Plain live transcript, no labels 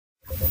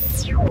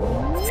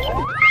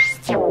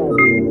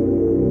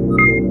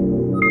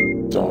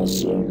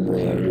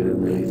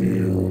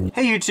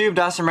Hey YouTube,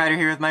 Dawson Ryder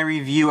here with my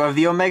review of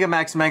the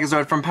Omegamax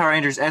Megazord from Power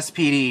Rangers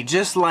SPD.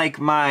 Just like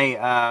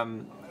my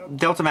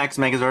Delta Max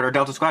Megazord, or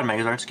Delta Squad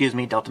Megazord, excuse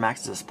me, Delta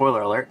Max is a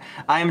spoiler alert.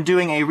 I am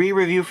doing a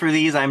re-review for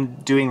these. I'm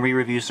doing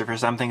re-reviews for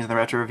some things in the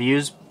retro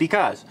reviews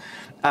because,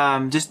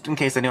 just in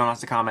case anyone wants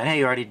to comment, hey,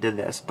 you already did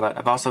this, but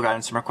I've also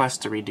gotten some requests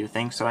to redo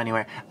things, so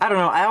anyway, I don't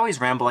know, I always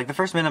ramble. Like the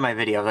first minute of my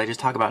videos, I just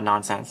talk about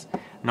nonsense.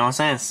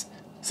 Nonsense.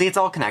 See, it's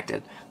all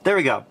connected. There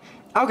we go.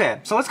 Okay,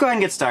 so let's go ahead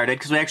and get started,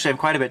 because we actually have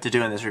quite a bit to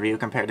do in this review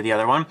compared to the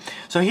other one.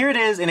 So here it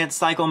is in its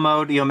cycle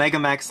mode, the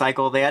Omegamax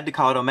cycle. They had to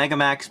call it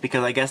Omegamax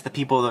because I guess the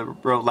people that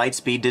wrote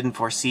Lightspeed didn't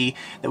foresee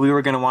that we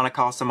were going to want to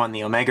call someone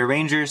the Omega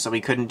Ranger, so we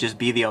couldn't just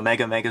be the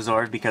Omega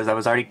Megazord because that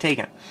was already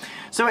taken.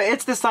 So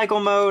it's the cycle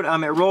mode,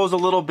 it rolls a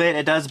little bit,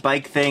 it does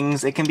bike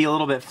things, it can be a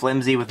little bit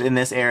flimsy within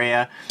this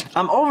area.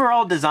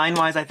 Overall,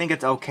 design-wise, I think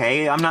it's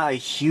okay. I'm not a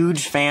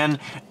huge fan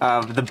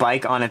of the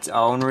bike on its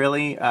own,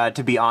 really,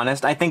 to be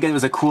honest. I think it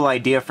was a cool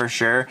idea for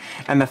sure,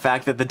 and the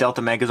fact that the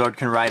Delta Megazord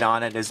can ride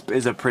on it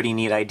is a pretty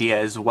neat idea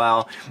as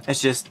well. It's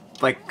just,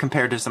 like,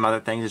 compared to some other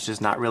things, it's just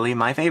not really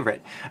my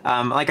favorite.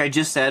 Like I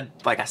just said,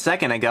 like a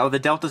second ago, the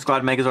Delta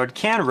Squad Megazord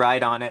can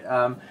ride on it.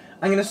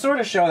 I'm going to sort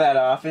of show that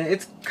off, and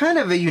it's kind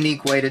of a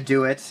unique way to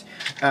do it.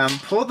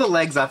 Pull the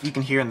legs off, you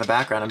can hear in the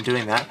background I'm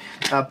doing that.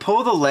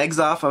 Pull the legs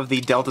off of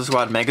the Delta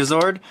Squad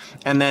Megazord,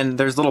 and then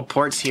there's little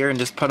ports here, and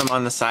just put them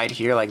on the side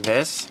here like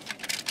this.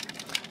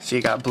 So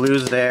you got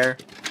blues there,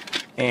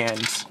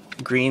 and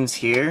greens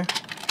here.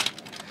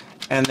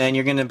 And then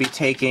you're going to be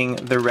taking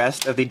the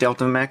rest of the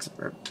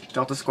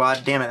Delta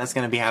Squad. Damn it, that's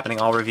going to be happening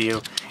all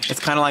review. It's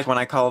kind of like when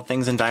I call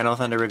things in Dino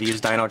Thunder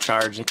reviews Dino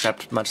Charge,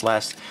 except much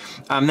less.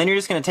 Then you're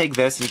just going to take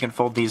this, and you can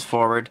fold these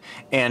forward,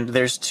 and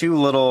there's two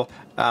little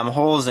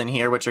holes in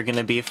here which are going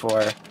to be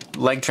for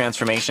leg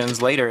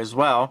transformations later as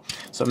well,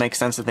 so it makes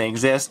sense that they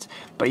exist,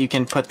 but you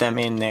can put them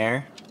in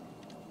there.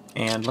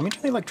 And let me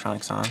turn the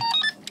electronics on.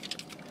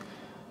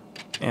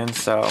 And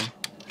so,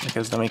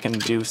 because then we can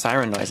do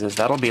siren noises.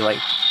 That'll be like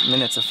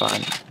minutes of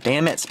fun.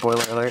 Damn it,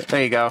 spoiler alert.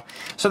 There you go.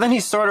 So then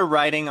he's sort of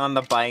riding on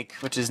the bike,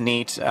 which is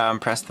neat.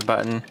 Press the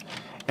button.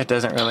 It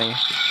doesn't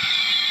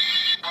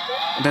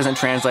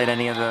translate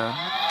any of the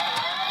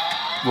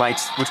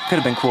lights, which could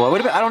have been cool. It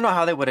would have been, I don't know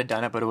how they would have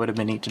done it, but it would have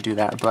been neat to do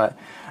that. But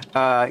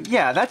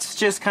yeah, that's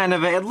just kind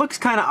of, it looks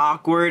kind of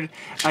awkward.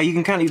 You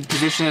can kind of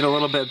position it a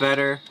little bit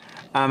better.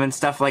 And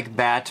stuff like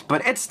that,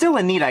 but it's still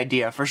a neat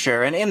idea for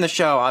sure, and in the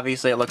show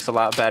obviously it looks a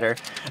lot better,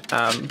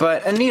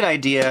 but a neat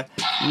idea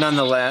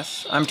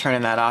nonetheless. I'm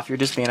turning that off, you're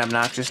just being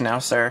obnoxious now,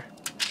 sir.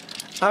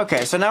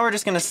 Okay, so now we're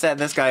just going to set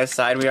this guy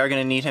aside. We are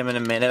going to need him in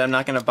a minute. I'm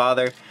not going to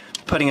bother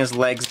putting his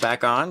legs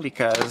back on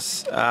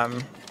because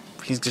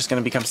he's just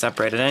going to become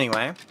separated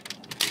anyway.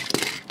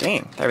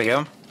 Dang, there we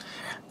go.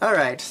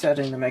 Alright,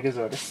 setting the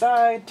Megazord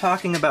aside,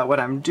 talking about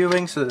what I'm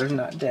doing so that there's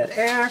not dead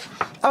air.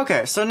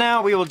 Okay, so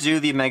now we will do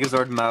the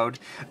Megazord mode.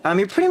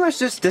 You pretty much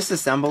just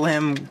disassemble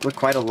him with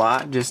quite a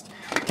lot. Just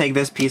take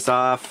this piece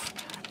off,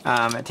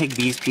 take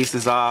these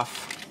pieces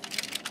off,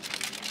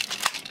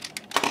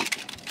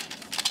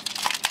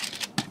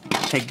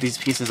 take these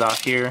pieces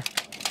off here,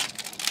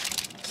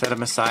 set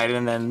them aside,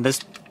 and then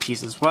this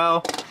piece as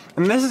well.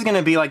 And this is going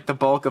to be like the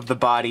bulk of the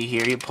body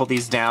here. You pull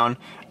these down,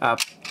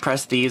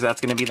 press these,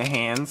 that's going to be the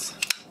hands.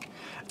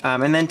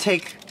 And then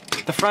take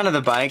the front of the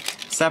bike,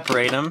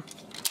 separate them,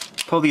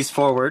 pull these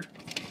forward,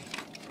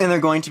 and they're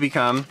going to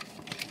become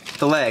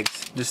the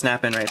legs. Just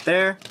snap in right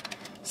there.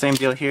 Same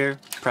deal here,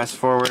 press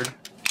forward,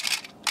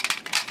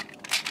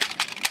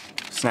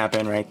 snap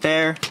in right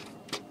there.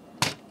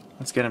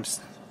 Let's get them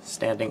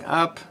standing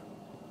up.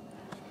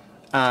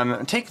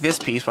 Take this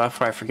piece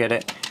before I forget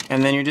it,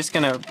 and then you're just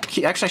going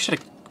to, actually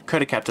I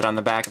could have kept it on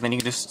the back, and then you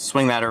can just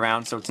swing that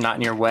around so it's not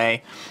in your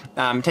way.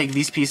 Take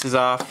these pieces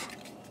off.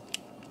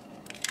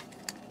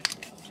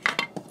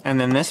 And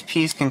then this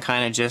piece can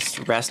kind of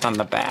just rest on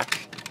the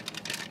back,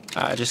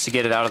 just to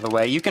get it out of the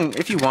way. You can,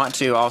 if you want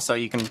to, also,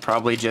 you can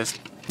probably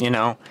just, you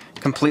know,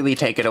 completely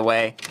take it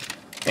away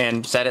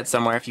and set it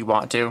somewhere if you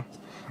want to.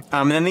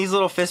 And then these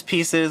little fist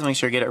pieces, make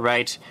sure you get it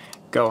right,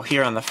 go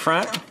here on the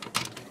front.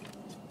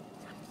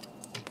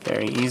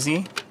 Very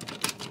easy.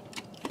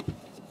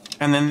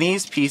 And then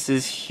these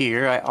pieces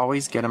here, I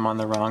always get them on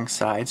the wrong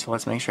side, so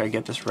let's make sure I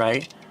get this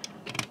right.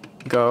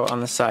 Go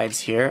on the sides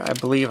here. I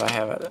believe I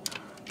have it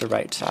the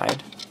right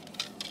side.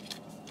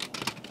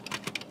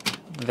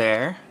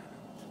 There.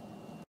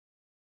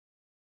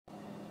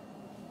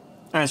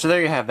 Alright, so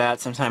there you have that.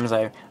 Sometimes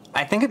I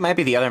think it might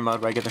be the other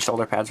mode where I get the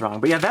shoulder pads wrong.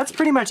 But yeah, that's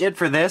pretty much it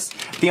for this.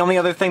 The only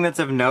other thing that's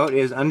of note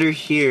is under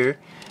here,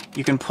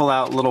 you can pull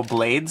out little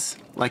blades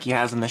like he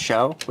has in the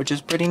show, which is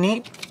pretty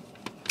neat.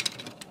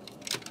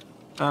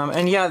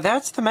 And yeah,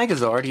 that's the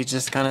Megazord. He's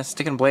just kind of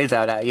sticking blades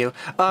out at you.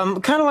 Kind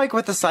of like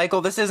with the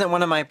cycle, this isn't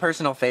one of my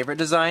personal favorite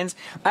designs.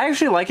 I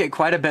actually like it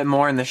quite a bit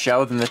more in the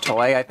show than the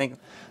toy. I think,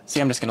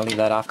 see, I'm just going to leave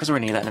that off because we're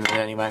going to need that in a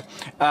minute anyway.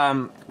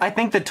 I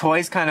think the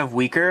toy's kind of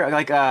weaker.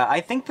 Like, I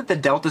think that the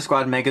Delta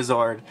Squad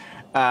Megazord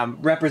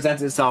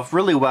represents itself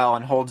really well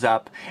and holds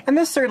up. And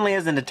this certainly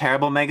isn't a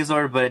terrible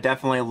Megazord, but it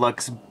definitely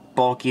looks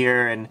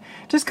bulkier and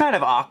just kind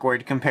of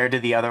awkward compared to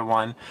the other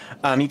one.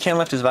 You can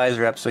lift his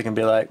visor up so he can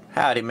be like,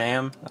 "Howdy,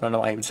 ma'am." I don't know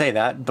why he would say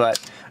that, but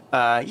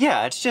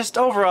yeah, it's just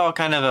overall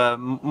kind of a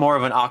more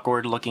of an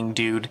awkward looking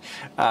dude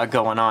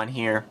going on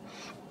here.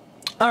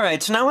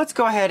 Alright, so now let's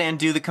go ahead and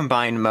do the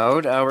combined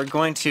mode. We're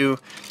going to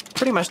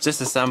pretty much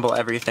disassemble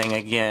everything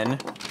again.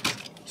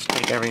 Just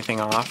take everything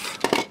off.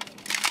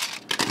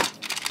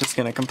 Just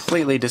going to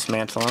completely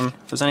dismantle them.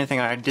 If there's anything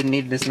I didn't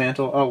need to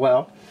dismantle, oh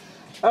well.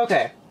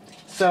 Okay,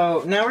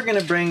 so now we're going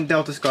to bring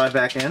Delta Squad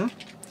back in.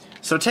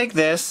 So take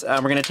this,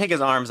 we're going to take his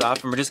arms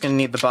off, and we're just going to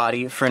need the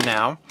body for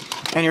now.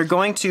 And you're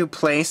going to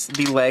place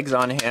the legs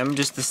on him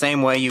just the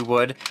same way you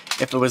would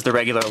if it was the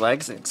regular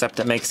legs, except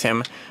it makes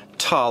him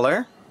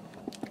taller.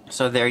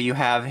 So there you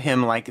have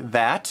him like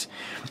that.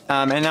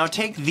 And now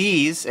take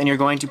these and you're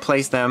going to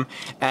place them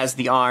as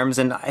the arms,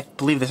 and I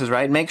believe this is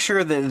right. Make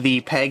sure that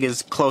the peg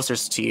is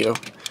closest to you.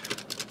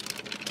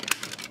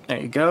 There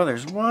you go,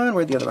 there's one.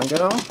 Where'd the other one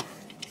go?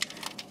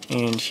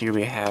 And here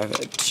we have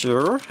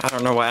two. I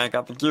don't know why I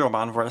got the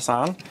Gearbond voice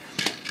on.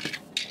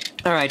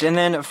 Alright, and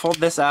then fold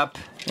this up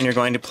and you're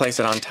going to place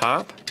it on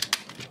top.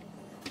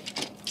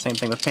 Same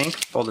thing with pink.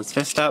 Fold its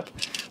fist up,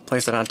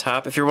 place it on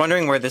top. If you're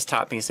wondering where this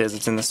top piece is,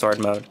 it's in the sword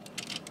mode.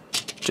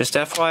 Just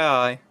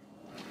FYI.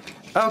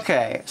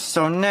 Okay,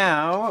 so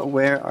now,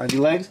 where are the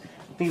legs?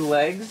 The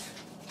legs,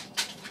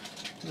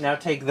 now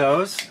take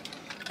those,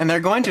 and they're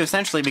going to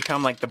essentially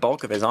become like the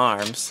bulk of his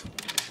arms.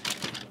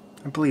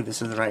 I believe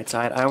this is the right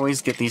side. I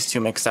always get these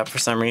two mixed up for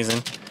some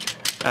reason.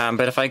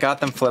 But if I got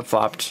them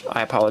flip-flopped,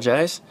 I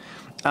apologize.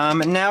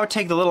 Now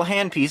take the little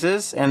hand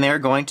pieces, and they're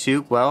going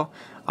to, well,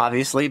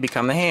 obviously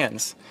become the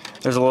hands.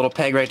 There's a little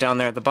peg right down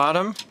there at the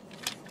bottom.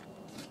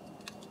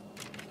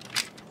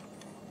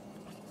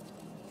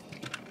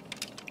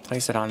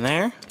 Place it on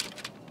there.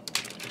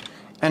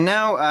 And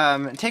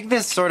now take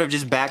this sort of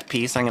just back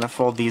piece. I'm going to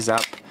fold these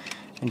up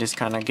and just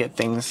kind of get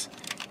things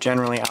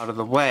generally out of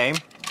the way.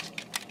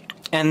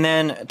 And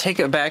then take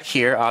it back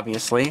here,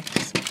 obviously.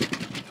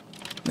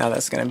 Now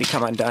that's going to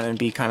become undone and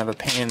be kind of a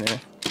pain in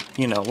the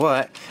you know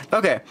what.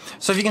 Okay,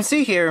 so if you can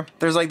see here,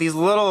 there's like these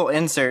little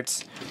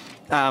inserts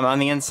on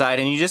the inside,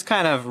 and you just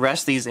kind of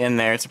rest these in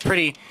there. It's a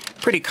pretty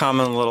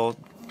common little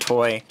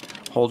toy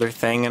holder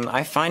thing, and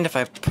I find if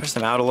I push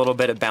them out a little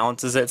bit, it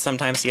balances it.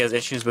 Sometimes he has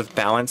issues with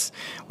balance,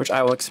 which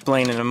I will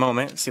explain in a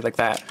moment. See, like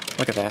that.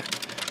 Look at that.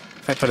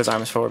 If I put his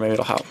arms forward, maybe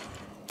it'll help.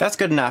 That's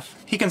good enough.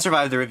 He can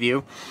survive the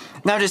review.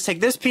 Now just take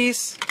this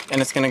piece,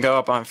 and it's going to go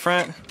up on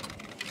front.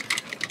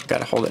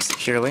 Gotta hold it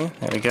securely.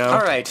 There we go.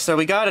 Alright, so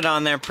we got it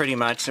on there pretty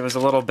much. It was a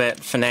little bit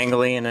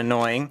finagly and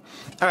annoying.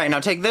 Alright, now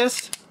take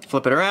this,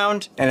 flip it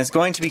around, and it's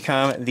going to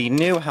become the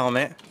new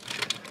helmet.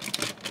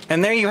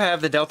 And there you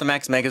have the Delta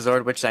Max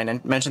Megazord, which I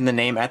mentioned the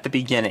name at the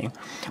beginning.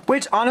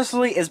 Which,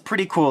 honestly, is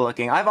pretty cool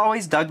looking. I've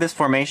always dug this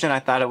formation. I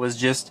thought it was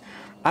just,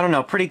 I don't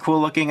know, pretty cool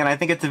looking, and I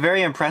think it's a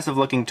very impressive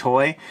looking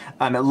toy.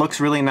 It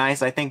looks really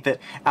nice. I think that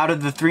out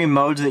of the 3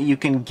 modes that you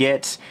can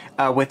get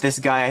with this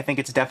guy, I think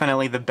it's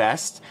definitely the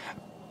best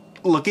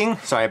looking.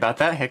 Sorry about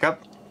that,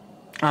 hiccup.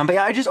 But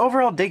yeah, I just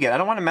overall dig it. I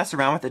don't want to mess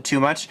around with it too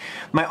much.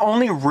 My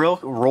only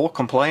real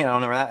complaint, I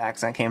don't know where that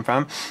accent came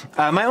from,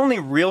 my only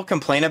real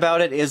complaint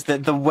about it is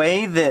that the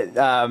way that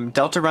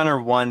Delta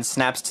Runner 1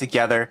 snaps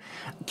together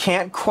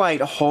can't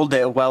quite hold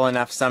it well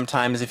enough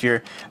sometimes if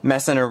you're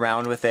messing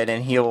around with it,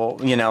 and he'll,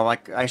 you know,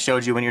 like I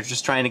showed you when you're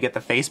just trying to get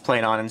the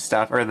faceplate on and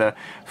stuff, or the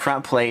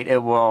front plate,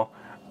 it will,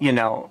 you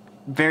know,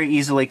 very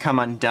easily come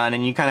undone,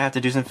 and you kind of have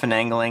to do some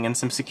finagling and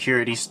some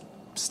security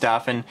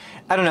stuff, and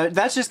I don't know,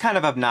 that's just kind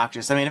of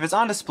obnoxious. I mean, if it's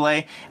on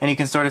display and you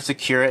can sort of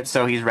secure it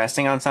so he's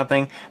resting on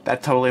something,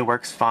 that totally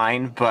works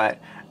fine, but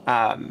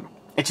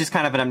it's just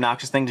kind of an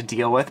obnoxious thing to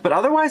deal with. But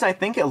otherwise, I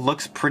think it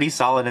looks pretty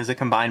solid as a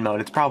combined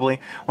mode. It's probably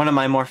one of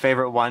my more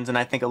favorite ones, and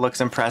I think it looks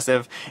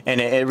impressive,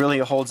 and it really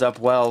holds up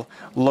well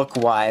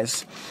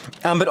look-wise.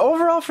 But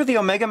overall, for the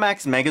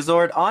Omegamax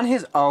Megazord, on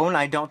his own,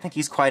 I don't think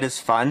he's quite as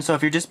fun. So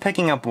if you're just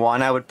picking up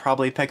one, I would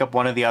probably pick up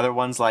one of the other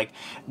ones like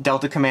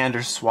Delta Command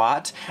or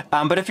SWAT.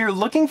 But if you're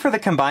looking for the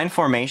combined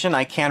formation,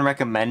 I can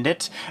recommend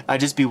it.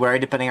 Just be wary,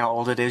 depending how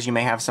old it is, you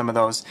may have some of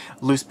those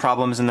loose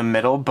problems in the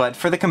middle. But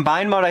for the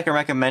combined mode, I can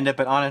recommend it,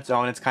 but on its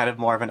own, it's kind of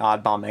more of an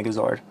oddball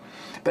Megazord.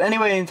 But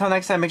anyway, until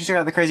next time, make sure you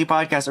check out the Crazy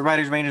Podcast at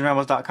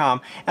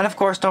writersrangersrambles.com. And of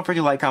course, don't forget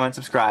to like, comment,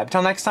 subscribe.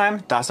 Until next time,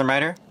 Dawson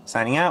Rider,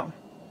 signing out.